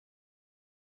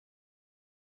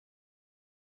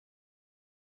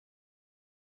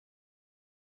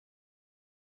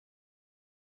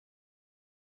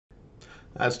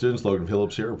Hi students, Logan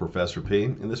Phillips here, Professor P.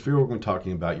 In this video we're going to be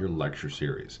talking about your lecture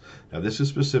series. Now this is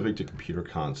specific to computer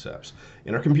concepts.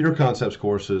 In our computer concepts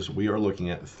courses we are looking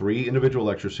at 3 individual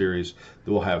lecture series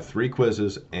that will have 3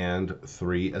 quizzes and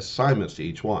 3 assignments to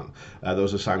each one.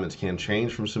 Those assignments can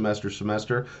change from semester to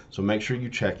semester, so make sure you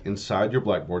check inside your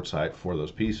Blackboard site for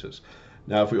those pieces.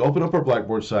 Now if we open up our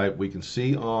Blackboard site, we can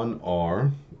see on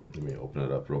our, let me open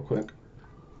it up real quick.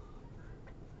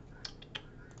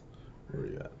 Where are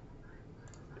you at?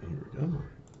 Here we go.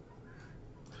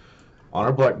 On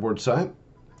our Blackboard site,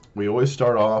 we always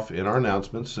start off in our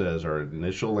announcements as our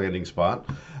initial landing spot.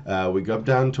 We go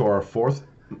down to our 4th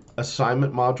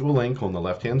assignment module link on the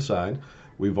left-hand side.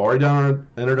 We've already done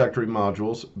our introductory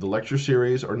modules. The lecture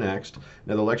series are next.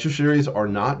 Now the lecture series are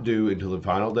not due until the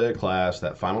final day of class,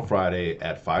 that final Friday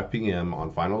at 5 p.m.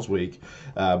 on finals week,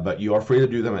 but you are free to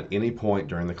do them at any point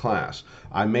during the class.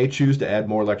 I may choose to add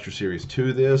more lecture series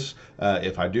to this.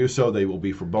 If I do so, they will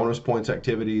be for bonus points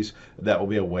activities. That will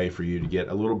be a way for you to get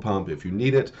a little pump if you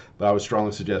need it, but I would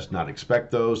strongly suggest not expect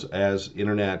those as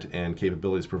internet and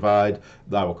capabilities provide.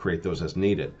 I will create those as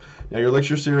needed. Now your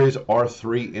lecture series are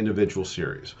 3 individual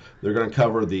series. They're going to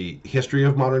cover the history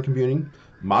of modern computing,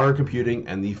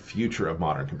 and the future of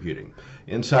modern computing.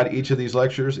 Inside each of these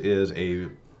lectures is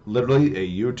literally a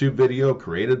YouTube video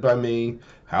created by me,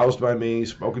 housed by me,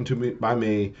 spoken to me by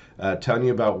me, telling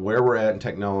you about where we're at in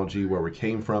technology, where we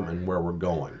came from, and where we're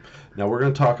going. Now we're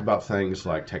going to talk about things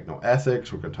like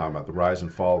technoethics, we're going to talk about the rise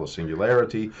and fall of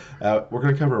singularity, we're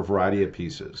going to cover a variety of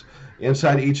pieces.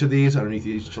 Inside each of these, underneath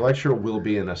each lecture, will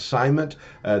be an assignment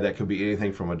that could be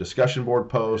anything from a discussion board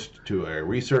post to a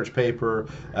research paper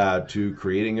to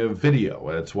creating a video.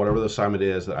 It's whatever the assignment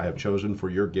is that I have chosen for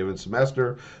your given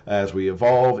semester. As we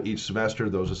evolve each semester,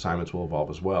 those assignments will evolve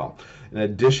as well. In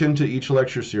addition to each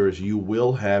lecture series, you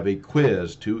will have a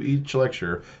quiz to each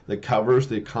lecture that covers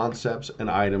the concepts and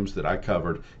items that I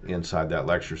covered inside that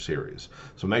lecture series.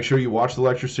 So make sure you watch the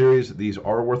lecture series. These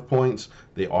are worth points.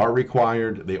 They are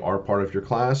required. They are part of your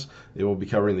class. They will be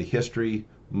covering the history,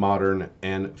 modern,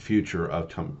 and future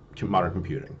of modern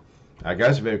computing. All right,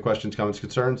 guys, if you have any questions, comments,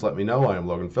 concerns, let me know. I am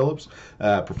Logan Phillips,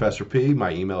 Professor P.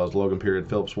 My email is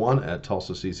logan.phillips1 at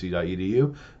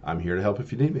tulsacc.edu. I'm here to help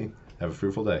if you need me. Have a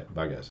fruitful day. Bye, guys.